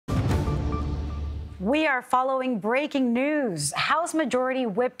We are following breaking news. House Majority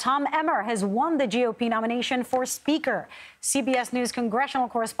Whip Tom Emmer has won the GOP nomination for Speaker. CBS News congressional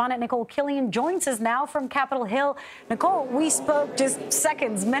correspondent Nikole Killion joins us now from Capitol Hill. Nikole, we spoke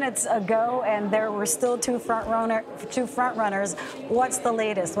just minutes ago, and there were still two front runners. What's the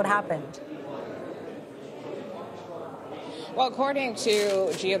latest? What happened? Well, according to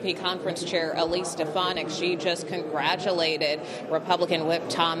GOP Conference Chair Elise Stefanik, she just congratulated Republican Whip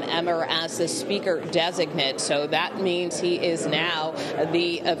Tom Emmer as the Speaker designate. So that means he is now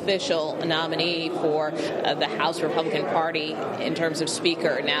the official nominee for the House Republican Party in terms of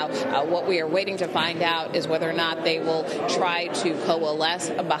Speaker. Now, what we are waiting to find out is whether or not they will try to coalesce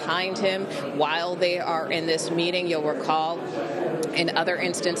behind him while they are in this meeting. You'll recall in other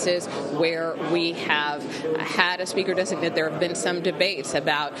instances where we have had a Speaker designate, there have been some debates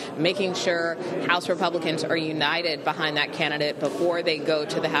about making sure House Republicans are united behind that candidate before they go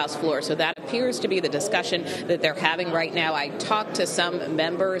to the House floor. So that appears to be the discussion that they're having right now. I talked to some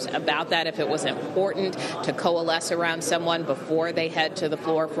members about that, if it was important to coalesce around someone before they head to the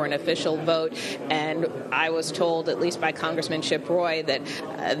floor for an official vote. And I was told, at least by Congressman Chip Roy, that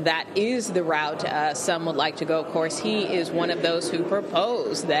that is the route some would like to go. Of course, he is one of those who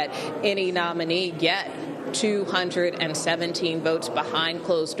proposed that any nominee get 217 votes behind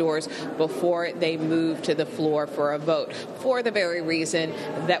closed doors before they move to the floor for a vote, for the very reason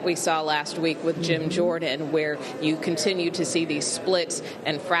that we saw last week with Jim Jordan, where you continue to see these splits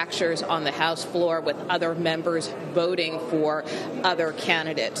and fractures on the House floor with other members voting for other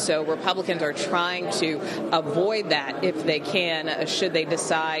candidates. So Republicans are trying to avoid that if they can, should they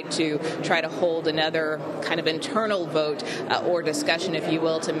decide to try to hold another kind of internal vote or discussion, if you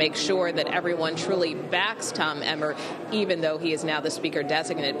will, to make sure that everyone truly backs Tom Emmer, even though he is now the Speaker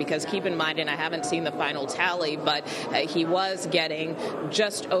designate. Because keep in mind, and I haven't seen the final tally, but he was getting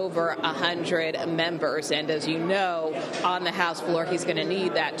just over 100 members. And as you know, on the House floor, he's going to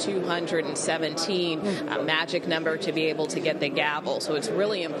need that 217 magic number to be able to get the gavel. So it's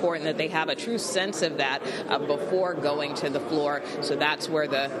really important that they have a true sense of that before going to the floor. So that's where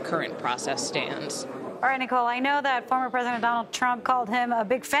the current process stands. All right, Nikole, I know that former President Donald Trump called him a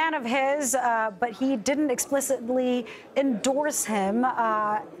big fan of his, but he didn't explicitly endorse him.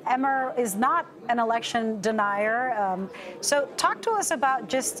 Emmer is not an election denier. So talk to us about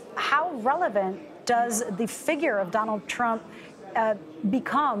just how relevant does the figure of Donald Trump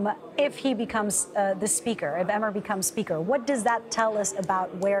become if he becomes the Speaker, if Emmer becomes Speaker? What does that tell us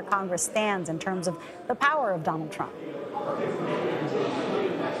about where Congress stands in terms of the power of Donald Trump?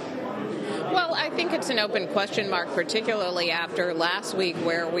 Well, I think it's an open question mark, particularly after last week,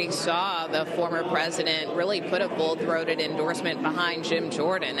 where we saw the former president really put a full-throated endorsement behind Jim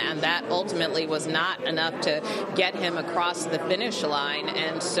Jordan, and that ultimately was not enough to get him across the finish line.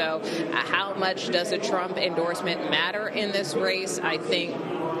 And so how much does a Trump endorsement matter in this race? I think,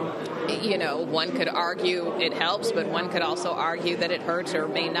 you know, one could argue it helps, but one could also argue that it hurts or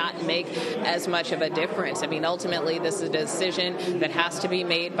may not make as much of a difference. I mean, ultimately, this is a decision that has to be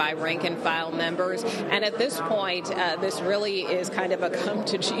made by rank-and-file members. And at this point, this really is kind of a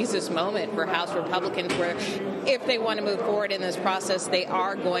come-to-Jesus moment for House Republicans, where if they want to move forward in this process, they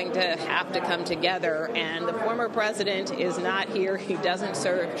are going to have to come together. And the former president is not here. He doesn't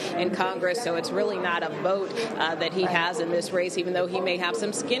serve in Congress, so it's really not a vote that he has in this race, even though he may have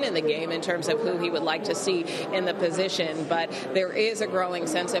some skin in the game in terms of who he would like to see in the position. But there is a growing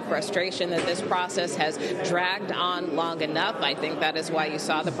sense of frustration that this process has dragged on long enough. I think that is why you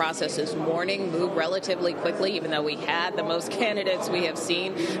saw the process this morning move relatively quickly, even though we had the most candidates we have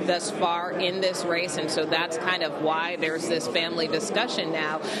seen thus far in this race. And so that's kind of why there's this family discussion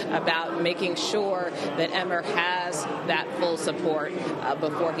now about making sure that Emmer has that full support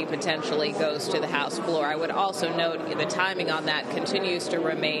before he potentially goes to the House floor. I would also note the timing on that continues to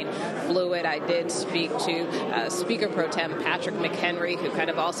remain fluid. I did speak to Speaker Pro Tem Patrick McHenry, who kind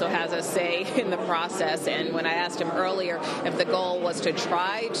of also has a say in the process. And when I asked him earlier if the goal was to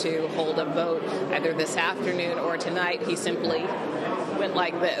try to hold a vote either this afternoon or tonight, he simply went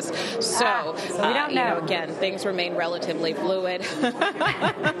like this. So we don't know. Again, things remain relatively fluid.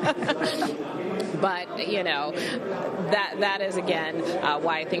 But, you know, that is, again,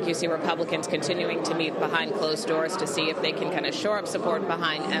 why I think you see Republicans continuing to meet behind closed doors to see if they can kind of shore up support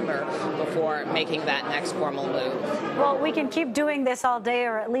behind Emmer before making that next formal move. Well, we can keep doing this all day,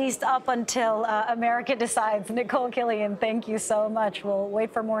 or at least up until America decides. Nikole Killion, thank you so much. We'll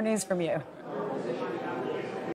wait for more news from you.